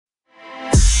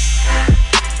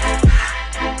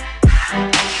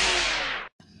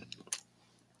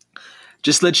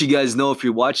Just to let you guys know, if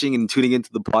you're watching and tuning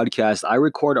into the podcast, I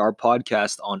record our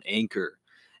podcast on Anchor,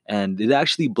 and it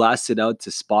actually blasts it out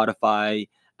to Spotify,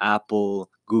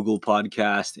 Apple, Google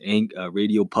Podcast,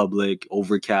 Radio Public,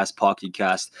 Overcast, Pocket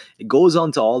Cast. It goes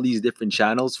on to all these different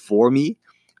channels for me,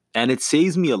 and it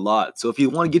saves me a lot. So if you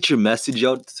want to get your message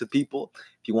out to people,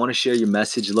 if you want to share your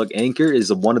message, look, Anchor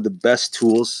is one of the best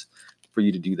tools for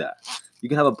you to do that. You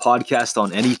can have a podcast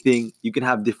on anything. You can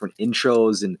have different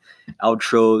intros and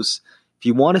outros. If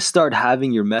you want to start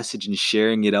having your message and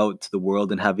sharing it out to the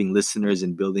world and having listeners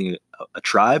and building a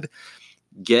tribe,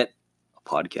 get a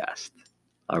podcast.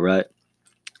 All right.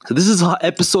 So this is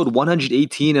episode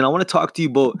 118, and I want to talk to you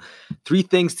about 3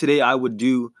 things today I would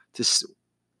do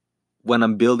when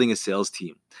I'm building a sales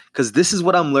team. Because this is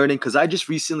what I'm learning, because I just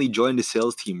recently joined a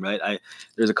sales team, right?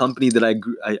 There's a company that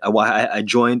I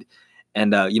joined,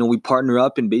 and we partner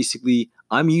up, and basically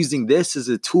I'm using this as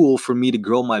a tool for me to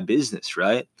grow my business,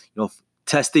 right?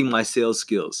 Testing my sales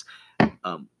skills,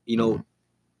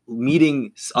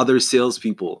 meeting other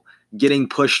salespeople, getting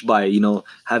pushed by,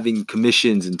 having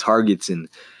commissions and targets, and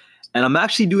I'm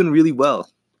actually doing really well.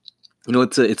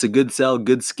 It's a good sell,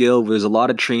 good skill. There's a lot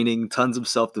of training, tons of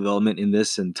self-development in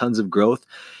this, and tons of growth.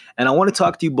 And I want to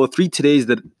talk to you about 3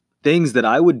 things that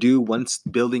I would do once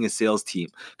building a sales team.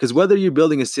 Because whether you're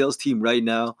building a sales team right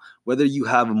now, whether you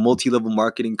have a multi-level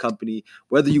marketing company,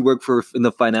 whether you work in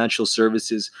the financial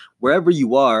services, wherever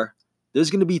you are, there's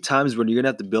going to be times when you're going to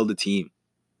have to build a team.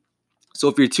 So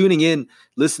if you're tuning in,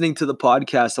 listening to the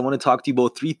podcast, I want to talk to you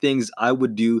about 3 things I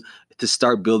would do to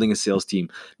start building a sales team.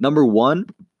 Number 1,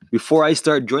 before I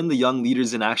start, join the Young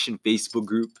Leaders in Action Facebook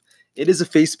group. It is a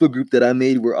Facebook group that I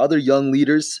made where other young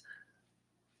leaders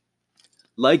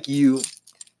like you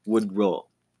would roll.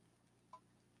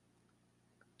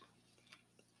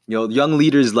 Young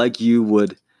leaders like you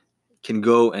can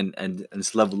go and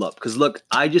level up. Because look,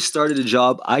 I just started a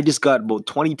job. I just got about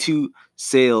 22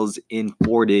 sales in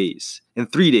 3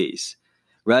 days,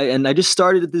 right? And I just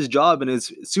started at this job, and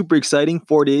it's super exciting.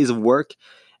 4 days of work,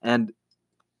 and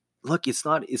look, it's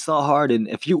not hard. And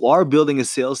if you are building a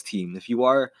sales team, if you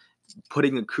are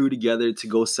putting a crew together to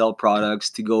go sell products,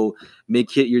 to go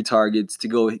hit your targets, to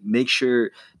go make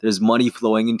sure there's money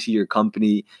flowing into your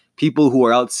company, people who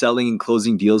are out selling and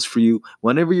closing deals for you,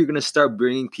 whenever you're going to start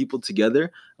bringing people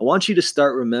together, I want you to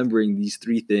start remembering these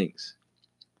 3 things,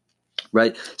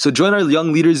 right? So join our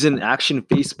Young Leaders in Action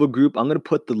Facebook group. I'm going to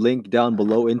put the link down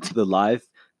below into the live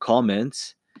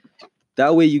comments.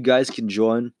 That way you guys can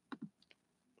join,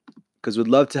 because we'd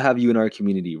love to have you in our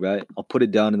community, right? I'll put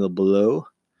it down in the below.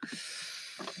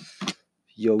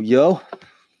 Yo.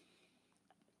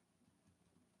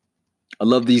 I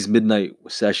love these midnight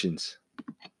sessions.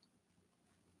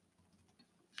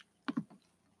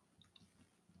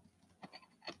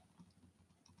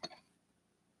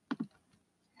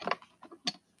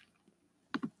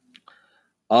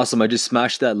 Awesome. I just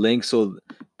smashed that link. So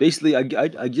basically,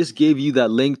 I just gave you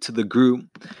that link to the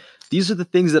group. These are the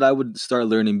things that I would start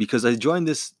learning, because I joined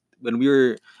this when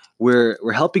we're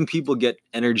helping people get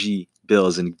energy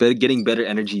bills and getting better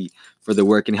energy for their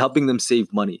work and helping them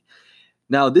save money.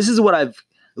 Now, this is what I've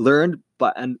learned,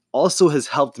 and also has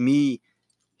helped me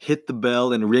hit the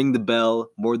bell and ring the bell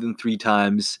more than 3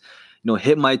 times,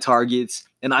 hit my targets.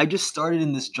 And I just started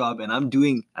in this job, and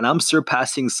I'm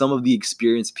surpassing some of the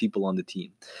experienced people on the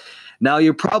team. Now,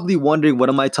 you're probably wondering, what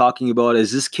am I talking about?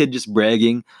 Is this kid just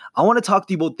bragging? I want to talk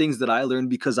to you about things that I learned,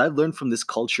 because I've learned from this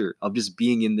culture of just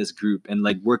being in this group and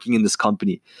working in this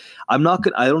company. I'm not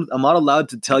allowed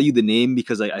to tell you the name,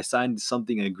 because I signed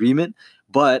an agreement,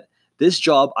 but this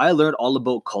job, I learned all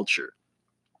about culture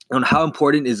and how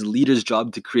important is a leader's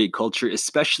job to create culture,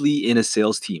 especially in a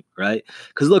sales team, right?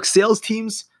 Because look, sales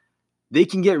teams, they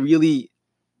can get really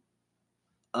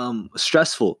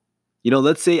stressful.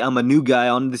 Let's say I'm a new guy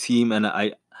on the team, and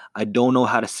I don't know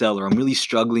how to sell, or I'm really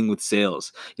struggling with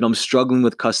sales. I'm struggling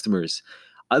with customers.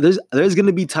 There's going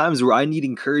to be times where I need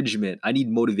encouragement, I need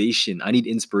motivation, I need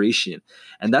inspiration.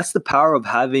 And that's the power of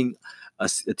having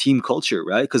a team culture,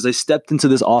 right? Because I stepped into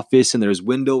this office, and there's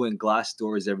window and glass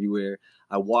doors everywhere.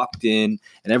 I walked in,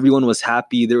 and everyone was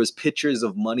happy. There was pictures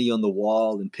of money on the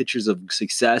wall and pictures of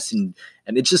success, and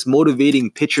it's just motivating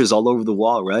pictures all over the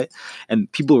wall, right? And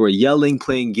people were yelling,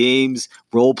 playing games,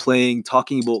 role playing,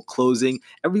 talking about closing.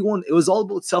 It was all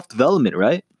about self-development,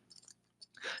 right?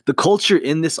 The culture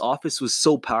in this office was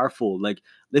so powerful. Like,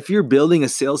 if you're building a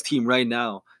sales team right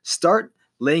now, start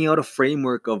laying out a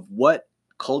framework of what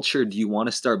culture do you want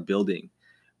to start building,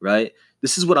 right?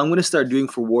 This is what I'm going to start doing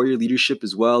for Warrior Leadership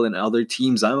as well, and other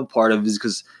teams I'm a part of, is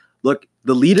because, look,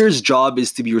 the leader's job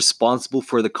is to be responsible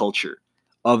for the culture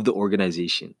of the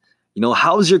organization.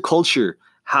 How is your culture?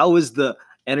 How is the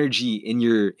energy in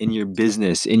your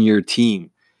business, in your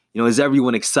team? Is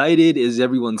everyone excited? Is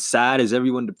everyone sad? Is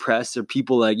everyone depressed? Are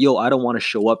people like, yo, I don't want to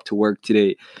show up to work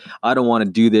today. I don't want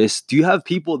to do this. Do you have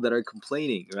people that are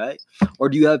complaining, right? Or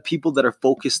do you have people that are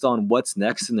focused on what's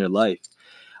next in their life?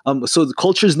 So the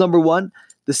culture is number one.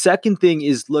 The second thing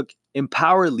is, look,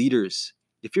 empower leaders.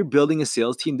 If you're building a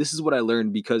sales team, this is what I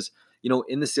learned because,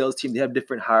 in the sales team, they have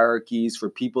different hierarchies for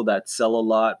people that sell a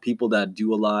lot, people that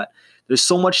do a lot. There's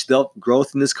so much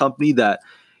growth in this company that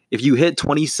if you hit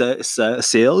 20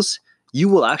 sales, you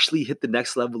will actually hit the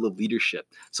next level of leadership.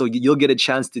 So you'll get a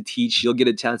chance to teach, you'll get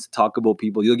a chance to talk about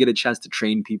people, you'll get a chance to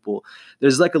train people.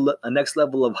 There's like a next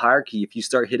level of hierarchy if you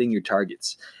start hitting your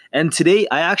targets. And today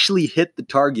I actually hit the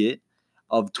target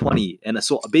of 20. And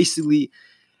so basically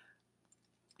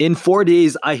in 4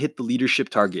 days, I hit the leadership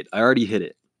target. I already hit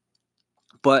it.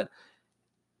 But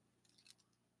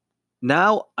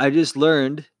now I just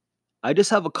learned I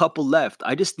just have a couple left.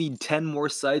 I just need 10 more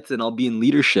sites and I'll be in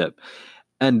leadership.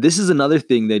 And this is another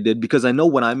thing they did because I know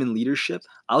when I'm in leadership,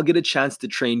 I'll get a chance to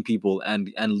train people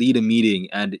and lead a meeting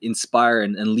and inspire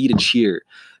and lead a cheer.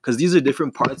 Because these are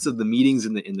different parts of the meetings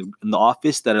in the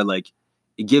office that are like,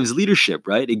 it gives leadership,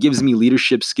 right? It gives me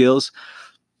leadership skills.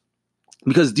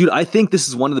 Because, dude, I think this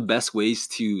is one of the best ways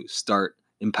to start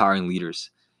empowering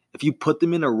leaders. If you put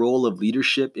them in a role of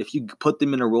leadership, if you put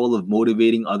them in a role of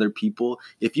motivating other people,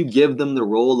 if you give them the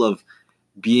role of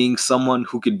being someone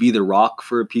who could be the rock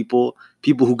for people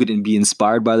who could be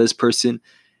inspired by this person,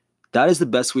 that is the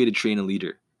best way to train a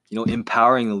leader,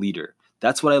 empowering a leader.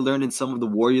 That's what I learned in some of the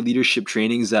warrior leadership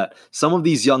trainings, that some of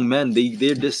these young men, they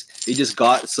just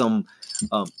got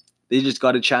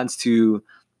a chance to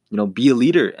be a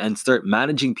leader and start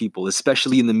managing people,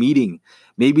 especially in the meeting.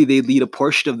 Maybe they'd lead a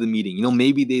portion of the meeting.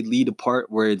 Maybe they'd lead a part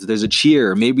where there's a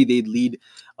cheer, or maybe they'd lead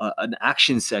an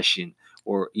action session,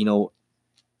 or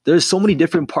there's so many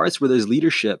different parts where there's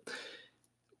leadership.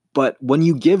 But when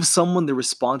you give someone the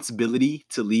responsibility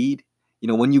to lead,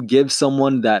 when you give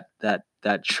someone that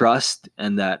trust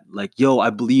and that, like, yo, I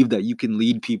believe that you can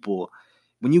lead people.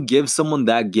 When you give someone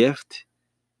that gift,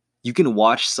 you can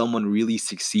watch someone really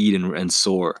succeed and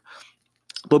soar.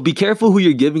 But be careful who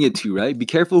you're giving it to, right? Be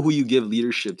careful who you give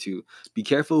leadership to. Be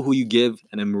careful who you give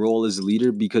and enroll as a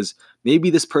leader, because maybe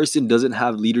this person doesn't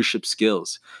have leadership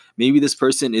skills. Maybe this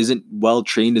person isn't well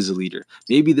trained as a leader.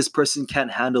 Maybe this person can't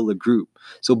handle a group.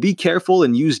 So be careful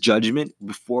and use judgment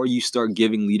before you start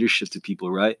giving leadership to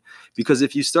people, right? Because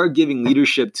if you start giving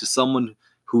leadership to someone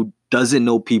who doesn't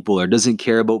know people or doesn't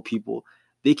care about people,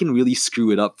 they can really screw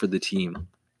it up for the team.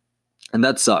 And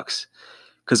that sucks.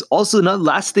 Because also, another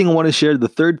last thing I want to share, the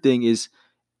third thing is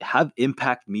have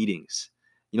impact meetings.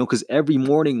 Because every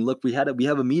morning, look, we have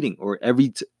a meeting, or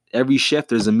every shift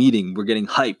there's a meeting. We're getting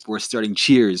hyped. We're starting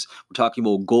cheers. We're talking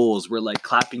about goals. We're like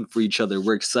clapping for each other.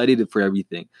 We're excited for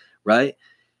everything, right?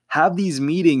 Have these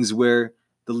meetings where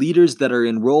the leaders that are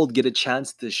enrolled get a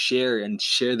chance to share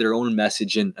their own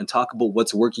message and talk about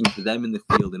what's working for them in the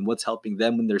field and what's helping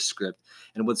them in their script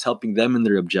and what's helping them in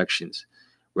their objections,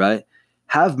 right?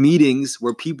 Have meetings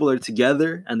where people are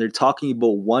together and they're talking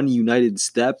about one united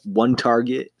step, one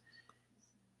target,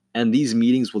 and these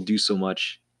meetings will do so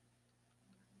much.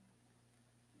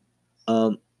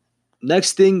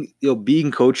 Next thing, being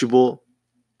coachable.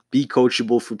 Be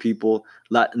coachable for people.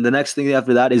 And the next thing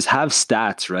after that is have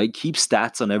stats, right? Keep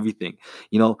stats on everything.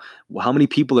 How many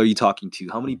people are you talking to?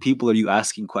 How many people are you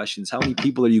asking questions? How many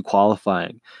people are you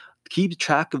qualifying? Keep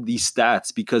track of these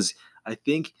stats, because I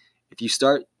think if you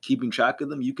start keeping track of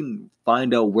them, you can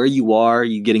find out where you are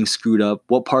getting screwed up,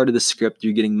 what part of the script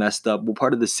you're getting messed up, what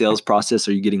part of the sales process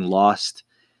are you getting lost,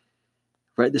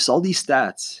 right? There's all these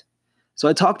stats. So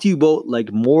I talked to you about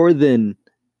like more than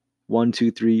 1,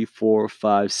 2, 3, 4,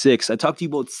 5, 6. I talked to you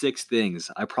about 6 things.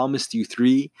 I promised you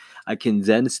 3. I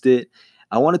condensed it.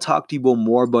 I want to talk to you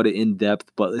more about it in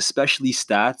depth, but especially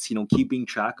stats, keeping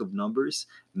track of numbers,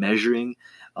 measuring.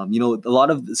 A lot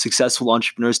of successful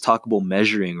entrepreneurs talk about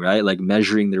measuring, right? Like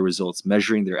measuring their results,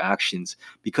 measuring their actions,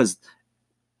 because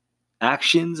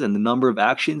actions and the number of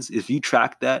actions, if you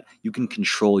track that, you can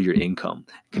control your income,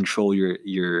 control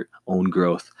your own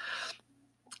growth.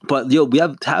 But we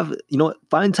have to have,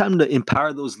 find time to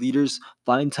empower those leaders,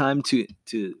 find time to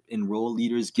enroll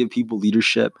leaders, give people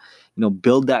leadership,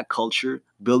 build that culture,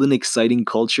 build an exciting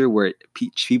culture where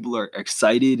people are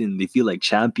excited and they feel like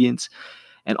champions.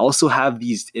 And also have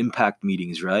these impact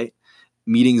meetings, right?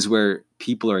 Meetings where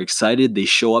people are excited, they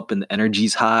show up and the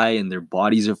energy's high and their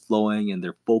bodies are flowing and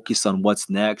they're focused on what's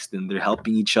next and they're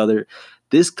helping each other.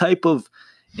 This type of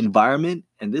environment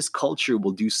and this culture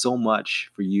will do so much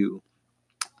for you.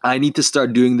 I need to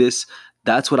start doing this.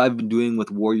 That's what I've been doing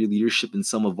with warrior leadership in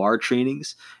some of our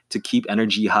trainings to keep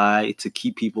energy high, to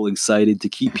keep people excited, to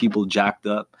keep people jacked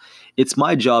up. It's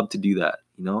my job to do that,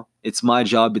 you know? It's my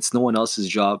job. It's no one else's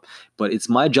job, but it's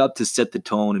my job to set the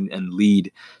tone and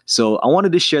lead. So I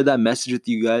wanted to share that message with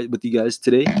you guys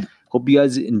today. Hope you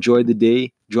guys enjoyed the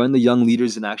day. Join the Young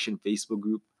Leaders in Action Facebook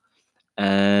group,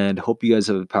 and hope you guys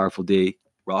have a powerful day.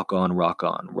 Rock on, rock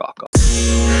on, rock on.